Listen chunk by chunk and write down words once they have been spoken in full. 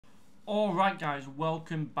Alright guys,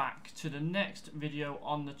 welcome back to the next video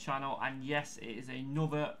on the channel, and yes, it is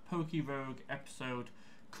another Pokerogue episode.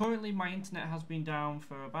 Currently my internet has been down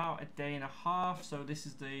for about a day and a half, so this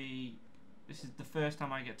is the first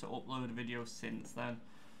time I get to upload a video since then.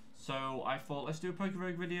 So I thought, let's do a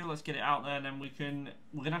Pokerogue video, let's get it out there, and then we're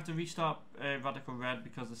gonna have to restart Radical Red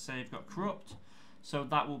because the save got corrupt. So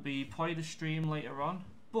that will be part of the stream later on.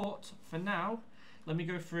 But for now, let me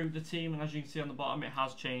go through the team, and as you can see on the bottom, it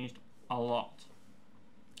has changed a lot.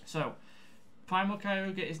 So Primal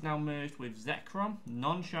Kyogre is now merged with Zekrom,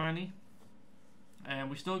 non-shiny, and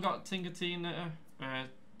we still got Tinkatona,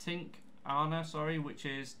 which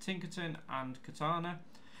is Tinkaton and Katana.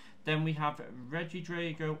 Then we have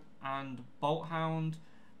Regidrago and Bolthound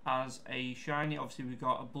as a shiny. Obviously we've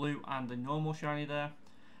got a blue and a normal shiny there.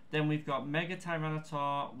 Then we've got Mega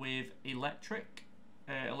Tyranitar with Electric.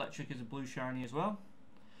 Electric is a blue shiny as well.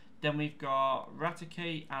 Then we've got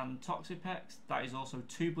Raticate and Toxapex. That is also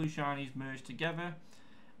two blue shinies merged together.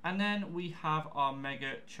 And then we have our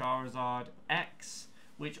Mega Charizard X,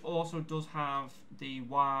 which also does have the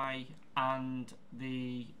Y and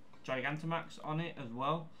the Gigantamax on it as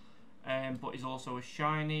well. But is also a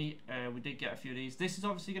shiny. We did get a few of these. This is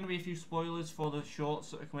obviously going to be a few spoilers for the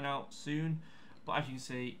shorts that are coming out soon. But as you can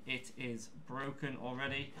see, it is broken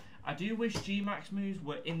already. I do wish G-Max moves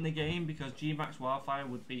were in the game, because G-Max Wildfire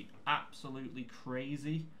would be absolutely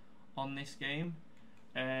crazy on this game.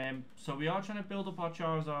 So we are trying to build up our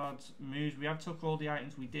Charizard's moves. We have took all the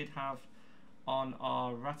items we did have on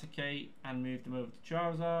our Raticate and moved them over to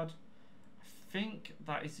Charizard. I think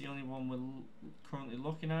that is the only one we're currently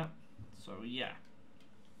looking at. So yeah.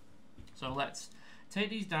 So let's take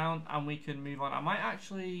these down and we can move on. I might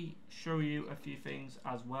actually show you a few things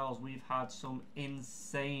as well, as we've had some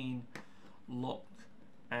insane luck.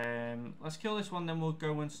 Let's kill this one, then we'll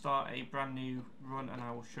go and start a brand new run, and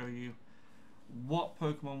I will show you what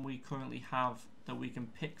Pokemon we currently have that we can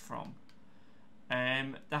pick from.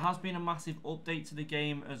 There has been a massive update to the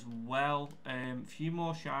game as well. A few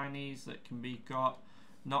more shinies that can be got.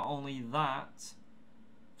 Not only that,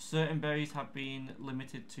 certain berries have been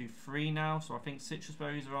limited to 3 now, so I think citrus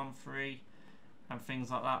berries are on 3 and things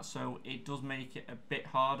like that, so it does make it a bit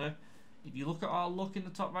harder. If you look at our luck in the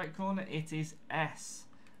top right corner, it is S.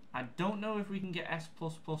 I don't know if we can get S+++ or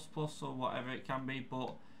whatever it can be,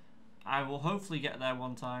 but I will hopefully get there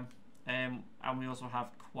one time. And we also have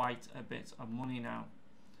quite a bit of money now.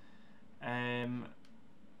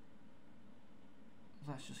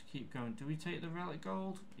 Let's just keep going. Do we take the relic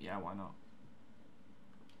gold? Yeah, why not?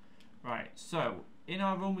 Right, so in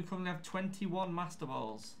our run we currently have 21 Master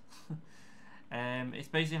Balls. It's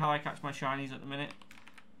basically how I catch my shinies at the minute.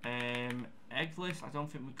 Eggless, I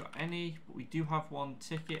don't think we've got any, but we do have one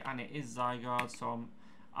ticket, and it is Zygarde. So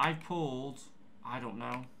I've pulled, I don't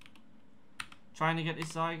know, trying to get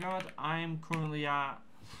this Zygarde. I am currently at,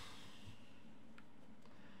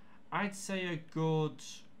 I'd say a good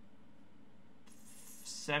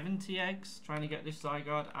 70 eggs trying to get this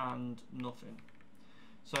Zygarde, and nothing.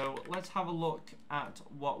 So let's have a look at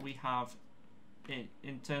what we have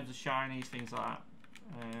in terms of shinies, things like that.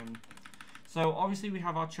 So obviously we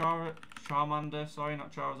have our Charmander, sorry,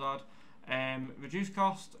 not Charizard. Reduced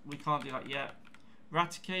cost, we can't do that yet.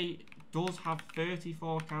 Raticate does have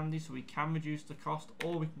 34 candy, so we can reduce the cost,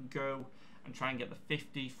 or we can go and try and get the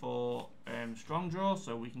 50 for Strong Draw,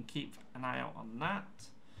 so we can keep an eye out on that.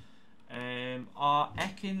 Our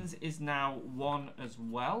Ekans is now 1 as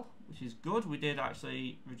well, which is good. We did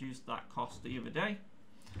actually reduce that cost the other day.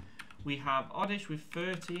 We have Oddish with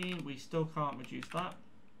 13, we still can't reduce that.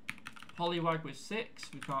 Poliwag with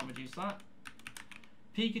 6, we can't reduce that.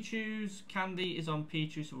 Pikachu's candy is on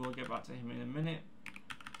Pichu, so we'll get back to him in a minute.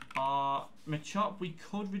 Our Machop we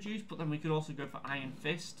could reduce, but then we could also go for Iron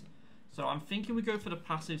Fist. So I'm thinking we go for the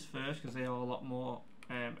passives first, because they are a lot more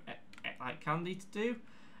like candy to do,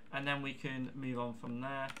 and then we can move on from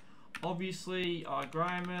there. Obviously our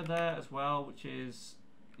Grimer there as well, which is,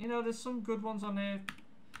 you know, there's some good ones on here.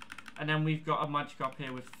 And then we've got a Magikarp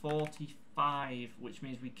here with 45, which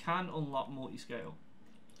means we can unlock multi-scale,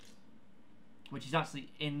 which is actually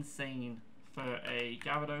insane for a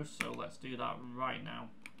Gyarados, so let's do that right now.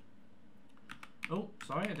 Oh,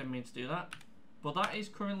 sorry, I didn't mean to do that. But that is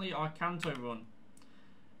currently our Kanto run.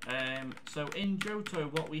 So in Johto,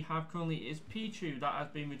 what we have currently is Pichu. That has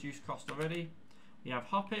been reduced cost already. We have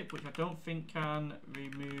Hoppip, which I don't think can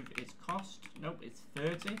remove its cost. Nope, it's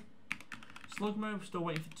 30. Slugma, still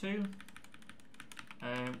waiting for 2.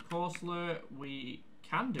 Corsola, we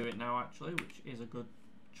can do it now actually, which is a good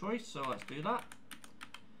choice, so let's do that.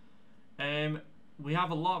 We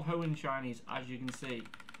have a lot of Hoenn shinies, as you can see.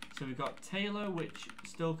 So we've got Taylor, which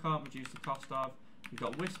still can't reduce the cost of. We've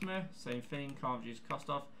got Whismer, same thing, can't reduce the cost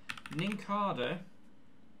of. Nincada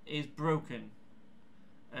is broken,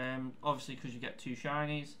 obviously because you get 2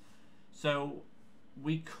 shinies. So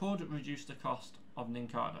we could reduce the cost of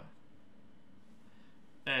Nincada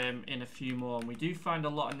in a few more. And we do find a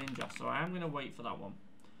lot of ninjas, so I am going to wait for that one.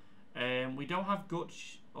 We don't have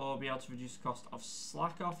Gutch or be able to reduce the cost of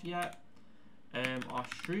Slackoff yet. Our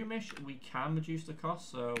Shroomish, we can reduce the cost,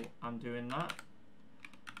 so I'm doing that.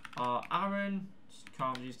 Our Aaron,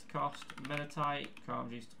 can't reduce the cost. Meditite, can't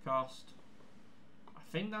reduce the cost. I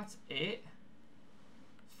think that's it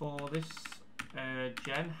for this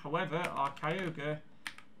gen. However, our Kyogre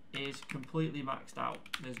is completely maxed out.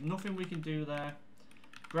 There's nothing we can do there.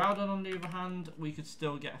 Groudon, on the other hand, we could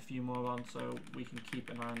still get a few more on, so we can keep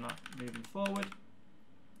an eye on that moving forward.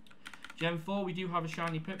 Gen 4, we do have a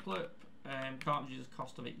shiny Piplup. Can't reduce the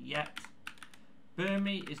cost of it yet.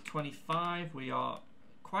 Burmy is 25. We are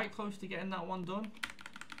quite close to getting that one done.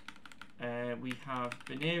 We have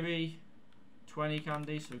Baneri, 20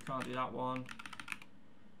 candy, so we can't do that one.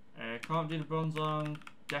 Can't do the Bronzong.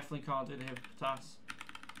 Definitely can't do the Hippopotas.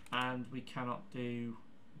 And we cannot do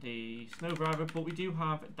the Snowdriver, but we do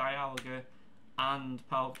have Dialga and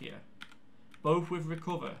Palkia, both with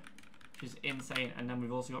Recover, which is insane. And then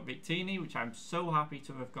we've also got Victini, which I'm so happy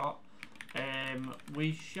to have got.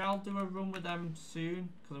 We shall do a run with them soon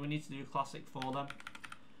because we need to do a classic for them.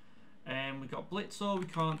 We've got Blitzer, we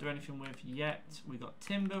can't do anything with yet. We've got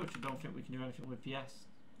Timber, which I don't think we can do anything with yet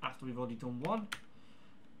after we've already done one.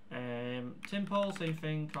 Timpole, same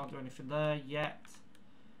thing, can't do anything there yet.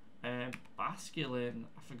 Basculin,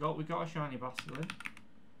 I forgot we got a shiny Basculin.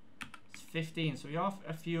 It's 15, so we are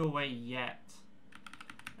a few away yet.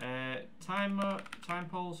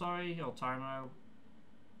 Timepole, sorry, or Timo,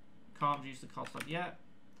 can't reduce the cost of yet.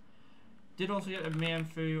 Did also get a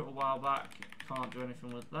Mienfoo a while back, can't do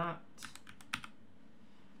anything with that.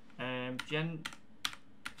 Gen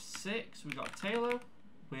 6, we got Taylor,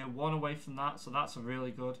 we're 1 away from that, so that's a really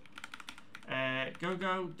good.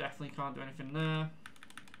 Go-Go, definitely can't do anything there.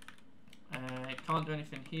 Can't do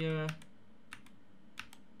anything here.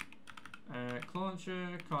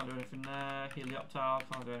 Clauncher, can't do anything there. Helioptile,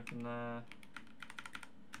 can't do anything there.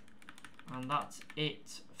 And that's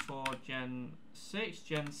it for Gen 6.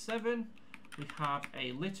 Gen 7, we have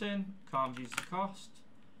a Litten, can't reduce the cost.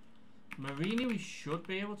 Marini, we should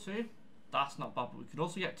be able to. That's not bad, but we could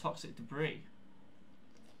also get Toxic Debris,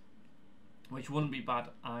 which wouldn't be bad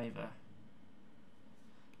either.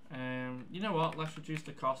 You know what, let's reduce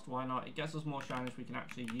the cost, why not? It gets us more shinies we can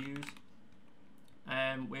actually use.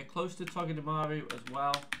 We're close to Togedemaru as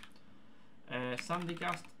well.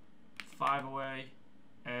 Sandygast, 5 away.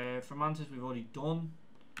 Fermantis we've already done.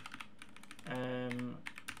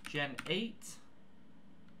 Gen 8,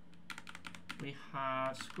 we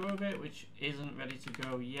have Squirrelbit, which isn't ready to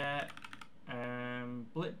go yet.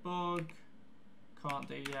 Blitbug, can't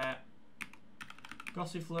do yet.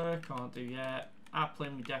 Gossifleur, can't do yet.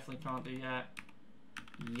 Applin, we definitely can't do yet.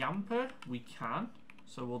 Yamper, we can,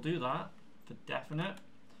 so we'll do that for definite.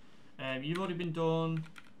 You've already been done.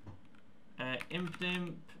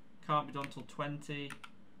 Impdimp, can't be done till 20.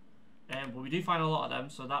 But we do find a lot of them,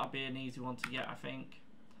 so that'll be an easy one to get, I think.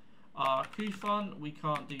 Kufon, we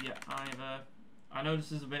can't do yet either. I know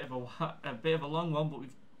this is a bit of a long one, but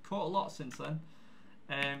we've caught a lot since then.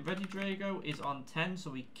 Regidrago is on 10,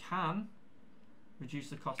 so we can reduce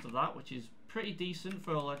the cost of that, which is pretty decent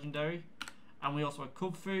for a legendary. And we also have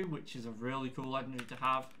Kubfu, which is a really cool legendary to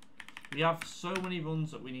have. We have so many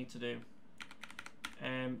runs that we need to do.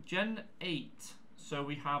 Gen 8, so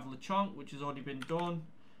we have Lechonk, which has already been done.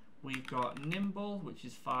 We've got Nimble, which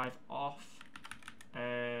is 5 off.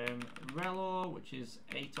 Relor, which is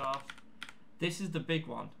 8 off. This is the big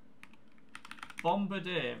one.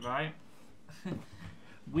 Bombardier, right?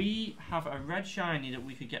 We have a red shiny that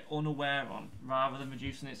we could get unaware on rather than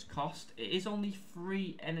reducing its cost. It is only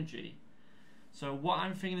 3 energy. So what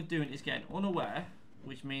I'm thinking of doing is getting unaware,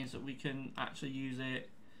 which means that we can actually use it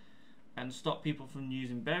and stop people from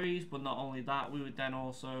using berries. But not only that, we would then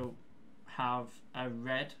also have a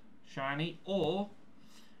red shiny, or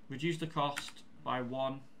reduce the cost by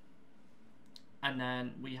 1, and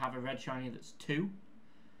then we have a red shiny that's 2.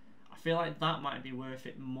 I feel like that might be worth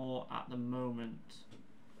it more at the moment.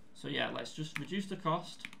 So yeah, let's just reduce the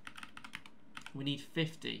cost. We need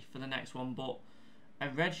 50 for the next one, but a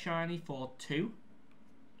red shiny for 2,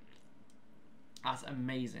 that's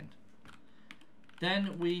amazing.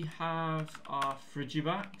 Then we have our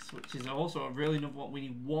Frigibax, which is also a really another one. We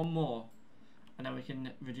need 1 more, and then we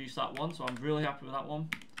can reduce that one, so I'm really happy with that one.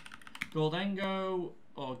 Goldengo,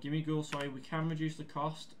 or Gimme Ghoul, sorry, we can reduce the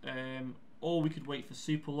cost. Or we could wait for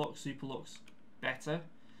Super Lux. Super Lux better.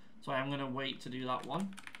 So I'm going to wait to do that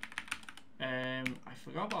one. I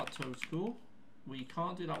forgot about Toadstool. We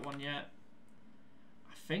can't do that one yet.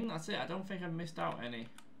 I think that's it. I don't think I've missed out any.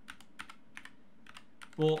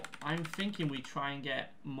 But I'm thinking we try and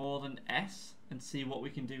get more than S and see what we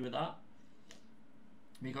can do with that.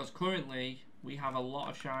 Because currently we have a lot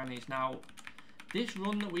of shinies. Now, this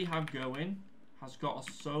run that we have going has got us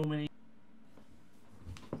so many.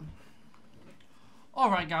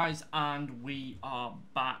 Alright guys, and we are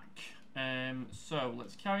back. So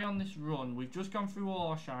let's carry on this run. We've just gone through all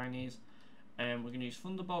our shinies. We're going to use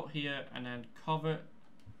Thunderbolt here and then cover.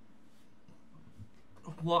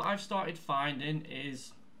 What I've started finding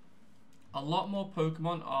is a lot more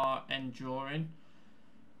Pokemon are enduring.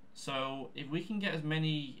 So if we can get as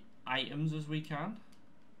many items as we can.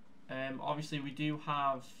 Obviously we do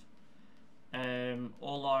have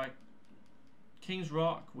all our King's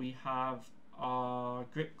Rock, we have our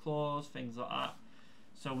Grip Claws, things like that.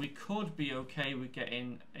 So we could be okay with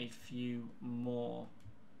getting a few more.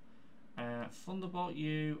 Thunderbolt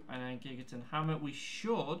you and then Gigaton Hammer. We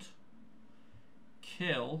should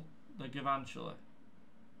kill the Galvantula.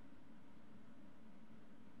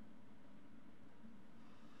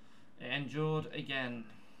 It endured again.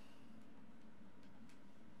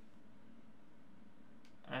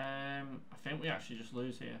 I think we actually just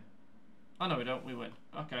lose here. Oh no, we don't, we win.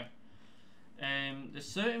 Okay. There's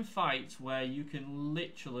certain fights where you can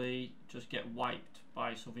literally just get wiped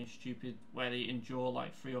by something stupid where they endure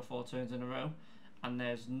like 3 or 4 turns in a row and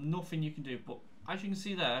there's nothing you can do. But as you can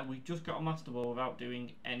see there, we just got a Master Ball without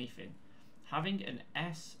doing anything. Having an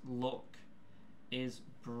S look is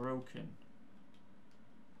broken.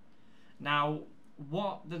 Now,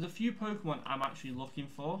 there's a few Pokemon I'm actually looking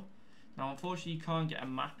for. Now, unfortunately, you can't get a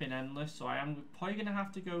map in Endless, so I am probably going to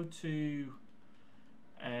have to go to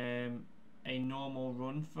a normal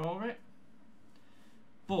run for it.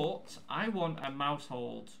 But I want a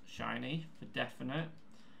Mousehold shiny for definite.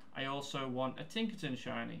 I also want a Tinkaton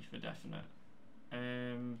shiny for definite.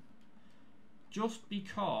 Just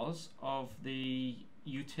because of the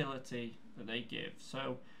utility that they give.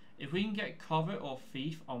 So if we can get Covet or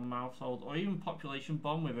Thief on Mousehold, or even Population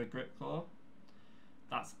Bomb with a Grip Claw,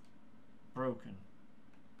 that's broken.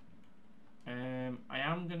 I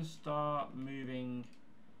am going to start moving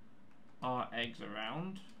our eggs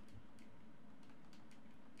around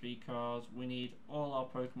because we need all our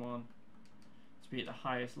Pokemon to be at the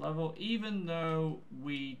highest level, even though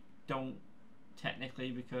we don't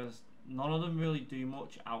technically, because none of them really do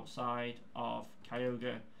much outside of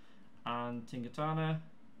Kyogre and Tinkaton.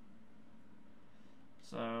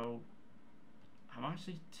 So I'm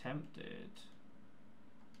actually tempted.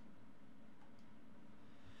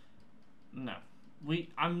 No.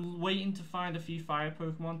 I'm waiting to find a few fire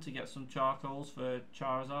Pokemon to get some charcoals for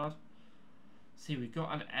Charizard. See, we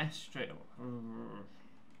got an S straight up. Calling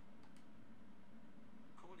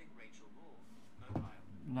Rachel Moore, mobile.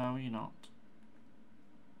 No, you're not.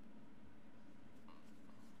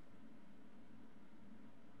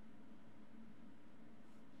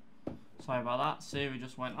 Sorry about that. Siri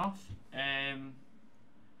just went off.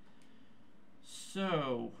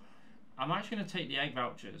 So I'm actually going to take the egg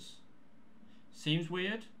vouchers. Seems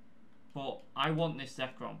weird, but I want this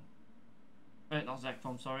Zekrom. Not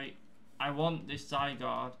Zekrom, sorry. I want this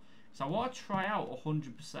Zygarde. So I want to try out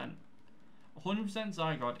 100%. 100%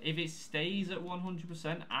 Zygarde. If it stays at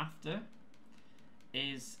 100% after,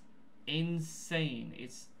 is insane.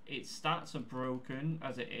 Its stats are broken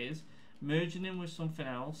as it is. Merging in with something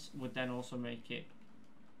else would then also make it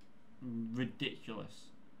ridiculous.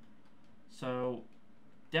 So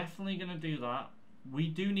definitely going to do that. We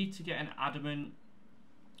do need to get an adamant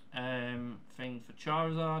thing for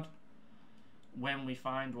Charizard when we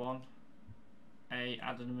find one. A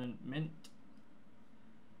adamant mint.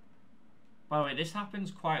 By the way, this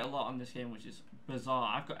happens quite a lot on this game, which is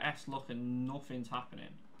bizarre. I've got S look and nothing's happening.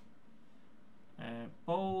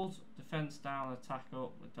 Bold, defense down, attack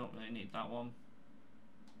up. We don't really need that one.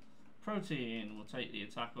 Protein, we'll take the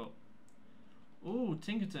attack up. Ooh,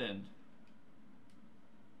 Tinkaton.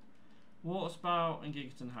 Water Spout and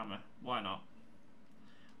Gigaton Hammer. Why not?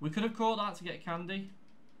 We could have caught that to get candy.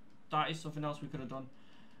 That is something else we could have done.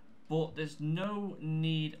 But there's no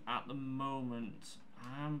need at the moment.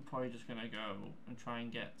 I'm probably just going to go and try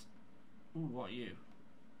and get... Ooh, what are you?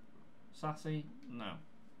 Sassy? No.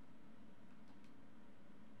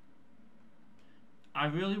 I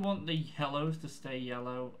really want the yellows to stay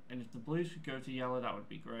yellow. And if the blues could go to yellow, that would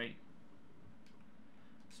be great.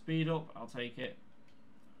 Speed up, I'll take it.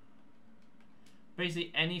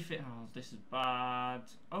 Basically anything. Oh, this is bad.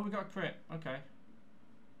 Oh, we got a crit. Okay.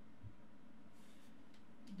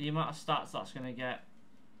 The amount of stats that's gonna get.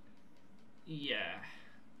 Yeah,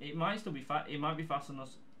 it might still be fast. It might be faster than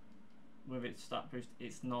us with its stat boost.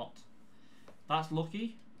 It's not. That's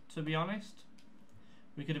lucky, to be honest.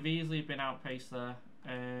 We could have easily been outpaced there.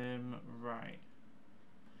 Right.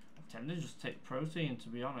 I'm tempted to just take protein, to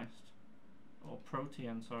be honest. Or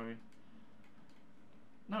protein, sorry.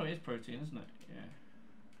 No, it is protein, isn't it?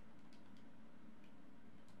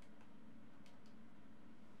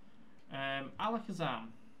 Yeah. Alakazam.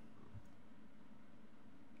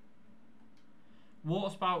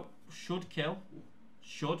 Water Spout should kill.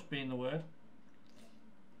 Should being the word.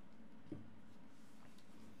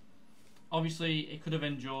 Obviously, it could have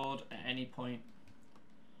endured at any point.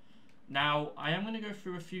 Now, I am going to go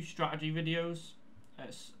through a few strategy videos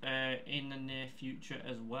in the near future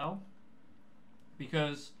as well.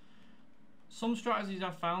 Because some strategies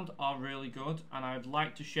I've found are really good, and I'd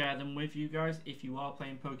like to share them with you guys if you are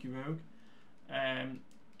playing Pokerogue.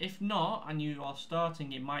 If not, and you are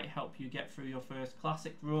starting, it might help you get through your first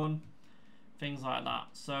classic run, things like that.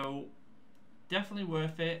 So, definitely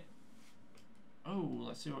worth it. Oh,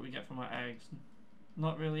 let's see what we get from our eggs.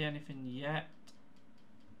 Not really anything yet.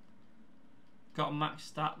 Got a max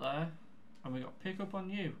stat there, and we got pick up on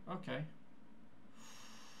you. Okay.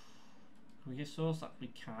 Can we get source that? We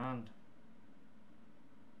can.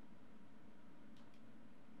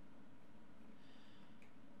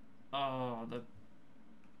 Oh,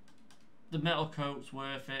 the metal coat's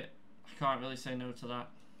worth it. I can't really say no to that.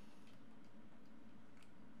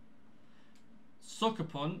 Sucker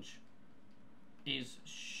Punch is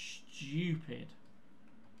stupid.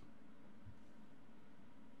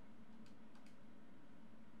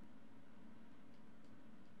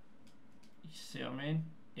 You see what I mean?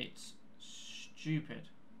 It's stupid.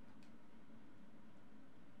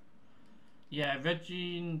 Yeah, Reg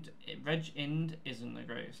Ind isn't the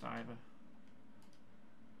greatest either.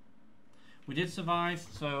 We did survive,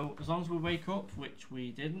 so as long as we wake up, which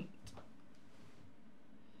we didn't.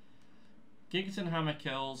 Gigaton Hammer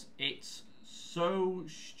kills. It's so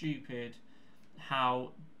stupid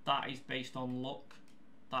how that is based on luck.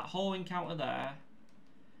 That whole encounter there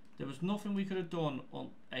was nothing we could have done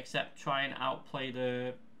except try and outplay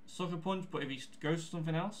the Sucker Punch, but if he goes for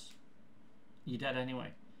something else, you're dead anyway.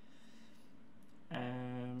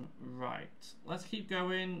 Right, let's keep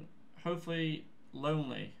going. Hopefully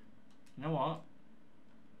lonely. You know what?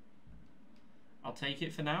 I'll take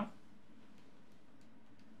it for now.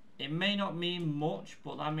 It may not mean much,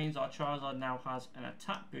 but that means our Charizard now has an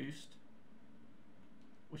attack boost,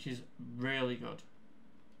 which is really good.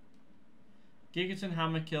 Gigaton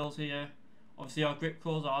Hammer kills here. Obviously our Grip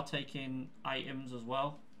Claws are taking items as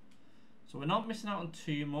well, so we're not missing out on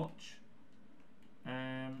too much.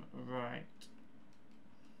 Right.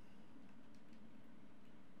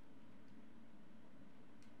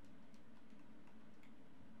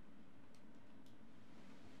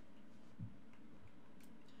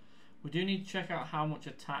 We do need to check out how much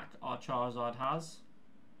attack our Charizard has,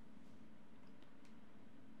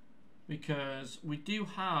 because we do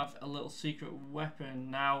have a little secret weapon.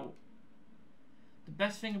 Now, the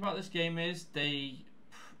best thing about this game is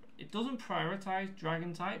it doesn't prioritize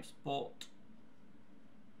dragon types, but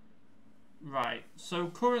right. So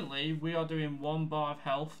currently we are doing 1 bar of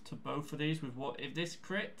health to both of these. With what if this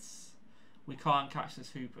crits, we can't catch this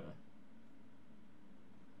Hooper.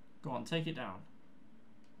 Go on, take it down.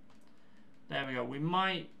 There we go. We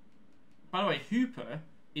might. By the way, Hooper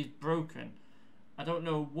is broken. I don't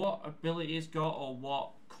know what ability it's got or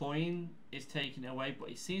what coin is taking it away, but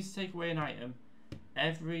it seems to take away an item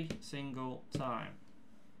every single time.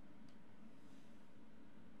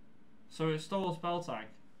 So it stole a spell tag.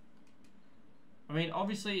 I mean,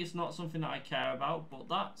 obviously it's not something that I care about, but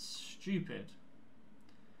that's stupid.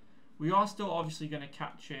 We are still obviously going to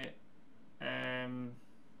catch it.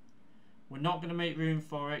 We're not going to make room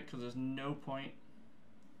for it because there's no point.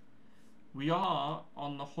 We are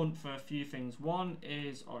on the hunt for a few things. One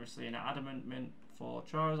is obviously an adamantment for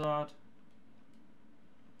Charizard.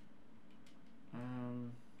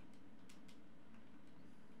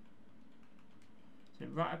 Is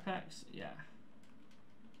it Ratapex? Yeah.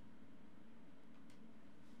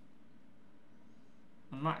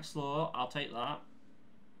 And Max Law, I'll take that.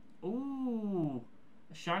 Ooh,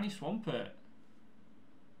 a shiny Swampert.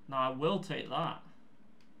 No, I will take that.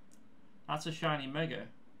 That's a shiny Mega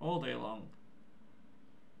all day long.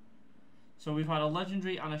 So we've had a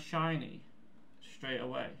legendary and a shiny straight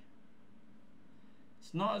away.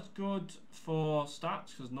 It's not as good for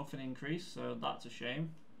stats because nothing increased, so that's a shame.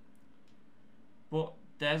 But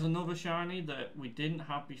there's another shiny that we didn't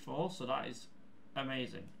have before, so that is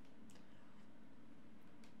amazing.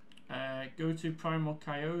 Go to Primal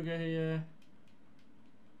Kyogre here.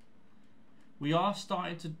 We are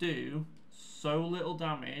starting to do so little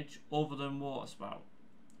damage other than Water Spout.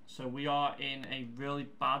 So we are in a really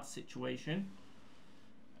bad situation.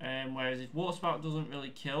 Whereas if Water Spout doesn't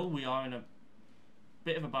really kill, we are in a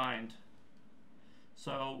bit of a bind.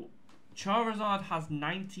 So Charizard has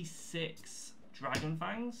 96 Dragon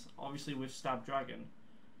Fangs, obviously with Stab Dragon.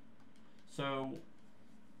 So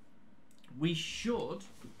we should,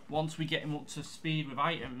 once we get him up to speed with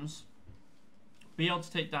items, be able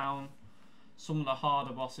to take down some of the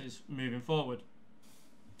harder bosses moving forward.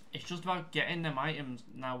 It's just about getting them items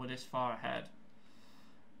now we're this far ahead.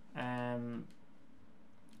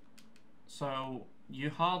 So you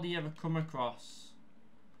hardly ever come across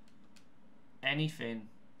anything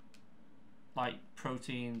like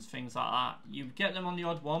proteins, things like that. You get them on the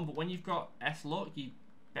odd one, but when you've got S luck, you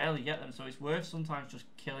barely get them. So it's worth sometimes just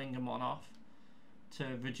killing them on off to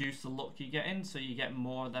reduce the luck you get in, so you get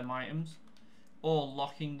more of them items, or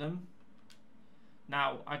locking them.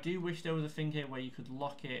 Now I do wish there was a thing here where you could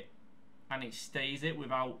lock it and it stays it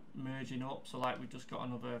without merging up. So like we've just got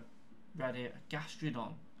another red here, a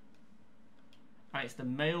Gastrodon, and it's the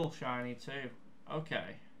male shiny too.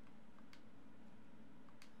 Okay.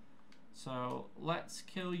 So let's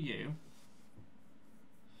kill you.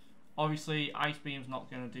 Obviously Ice Beam's not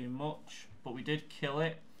going to do much, but we did kill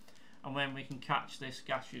it, and then we can catch this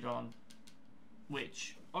Gastrodon,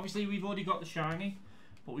 which obviously we've already got the shiny,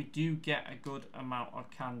 but we do get a good amount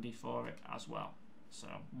of candy for it as well, so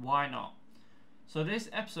why not? So this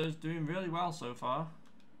episode's doing really well so far.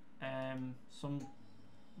 We've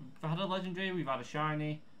had a legendary, we've had a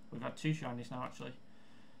shiny, we've had 2 shinies now actually.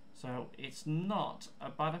 So it's not a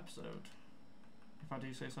bad episode, if I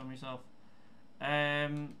do say so myself.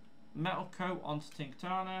 Metal Coat onto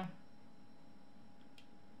Tinkaton.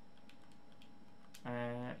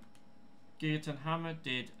 Tinkaton Hammer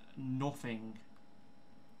did nothing.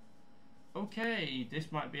 Okay,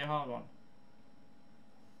 this might be a hard one.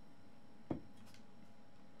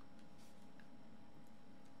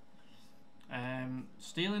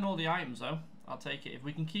 Stealing all the items though, I'll take it. If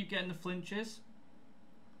we can keep getting the flinches.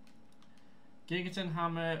 Tinkaton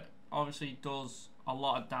Hammer obviously does a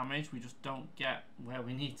lot of damage, we just don't get where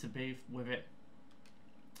we need to be with it.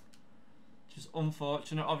 Just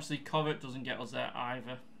unfortunate. Obviously Korrit doesn't get us there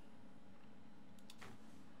either.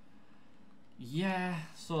 Yeah,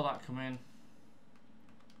 saw that come in.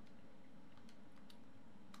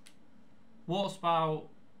 Water Spout,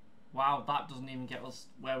 wow, that doesn't even get us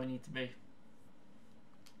where we need to be.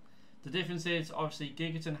 The difference is obviously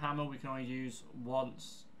Tinkaton Hammer we can only use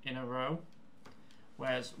once in a row,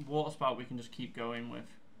 whereas Water Spout we can just keep going with.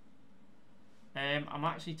 I'm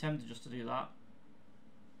actually tempted just to do that.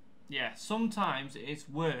 Yeah, sometimes it's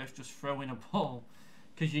worth just throwing a ball,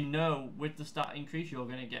 because you know with the stat increase you're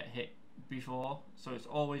going to get hit before, so it's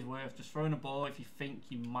always worth just throwing a ball if you think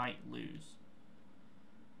you might lose.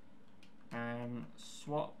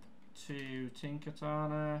 Swap to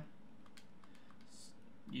Tinkaton.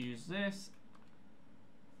 Use this.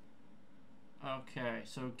 Okay,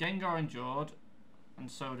 so Gengar endured, and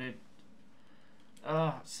so did.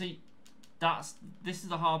 See, this is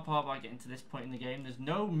the hard part about getting to this point in the game. There's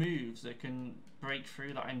no moves that can break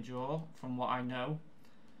through that endure, from what I know.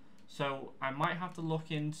 So I might have to look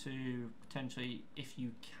into potentially if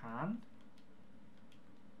you can.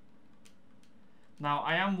 Now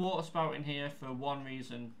I am Water Spouting here for one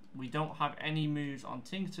reason. We don't have any moves on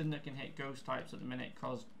Tinkaton that can hit ghost types at the minute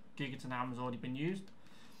because Tinkaton Hammer has already been used.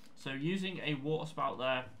 So using a Water Spout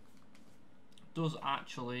there does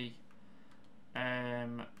actually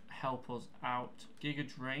help us out.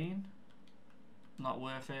 Giga Drain, not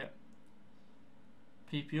worth it.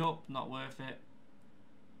 PP up, not worth it.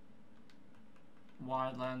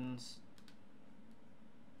 Wide Lens,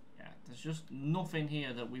 yeah, there's just nothing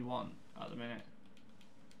here that we want at the minute.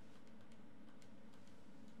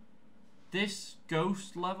 This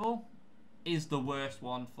ghost level is the worst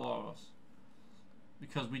one for us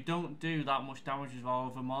because we don't do that much damage with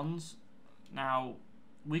our other mons. Now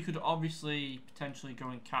we could obviously potentially go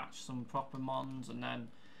and catch some proper mons and then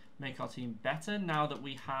make our team better now that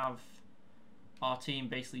we have our team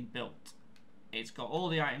basically built. It's got all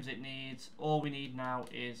the items it needs. All we need now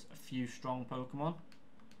is a few strong Pokemon,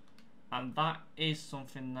 and that is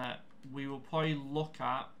something that we will probably look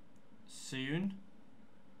at soon.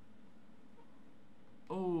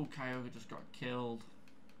 Oh, Kyogre just got killed.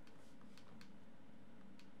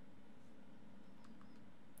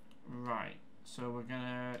 Right, so we're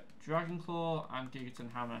gonna Dragon Claw and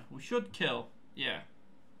Tinkaton Hammer. We should kill, yeah.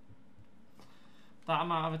 that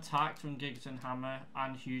amount of attack from Gigaton Hammer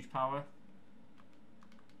and huge power,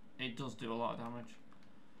 it does do a lot of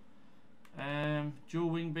damage. Dual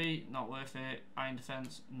Wing Beat, not worth it. Iron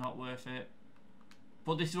Defense, not worth it.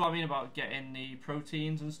 But this is what I mean about getting the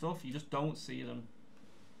proteins and stuff. You just don't see them.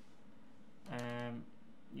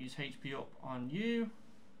 Use HP up on you.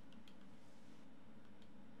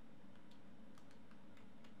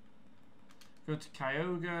 Go to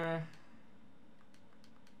Kyogre.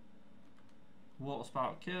 Water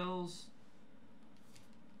Spout kills.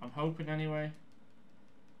 I'm hoping anyway.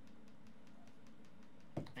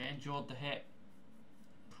 I enjoyed the hit.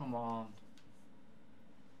 Come on.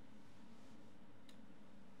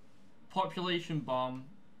 Population Bomb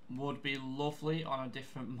would be lovely on a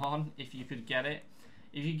different mon if you could get it.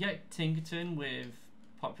 If you get Tinkaton with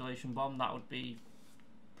Population Bomb, that would be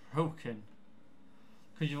broken.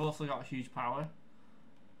 Because you've also got huge power.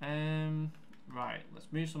 Right, let's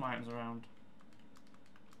move some items around.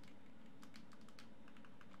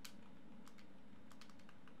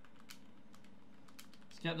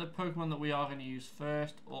 Let's get the Pokemon that we are going to use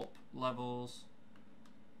first up levels.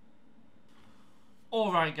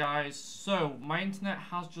 Alright guys, so my internet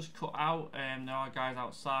has just cut out. There are guys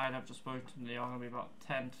outside, I've just spoken to them, they are going to be about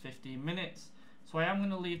 10 to 15 minutes. So I am going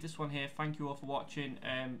to leave this one here. Thank you all for watching.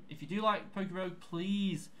 If you do like Pokerogue,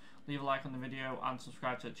 please leave a like on the video and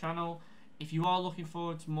subscribe to the channel. If you are looking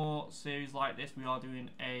forward to more series like this, we are doing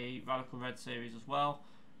a Radical Red series as well.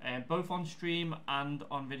 Both on stream and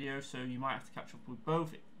on video, so you might have to catch up with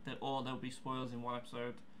both, or there'll be spoilers in one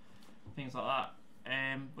episode, things like that.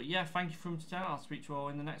 But yeah, thank you from today. I'll speak to you all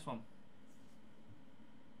in the next one.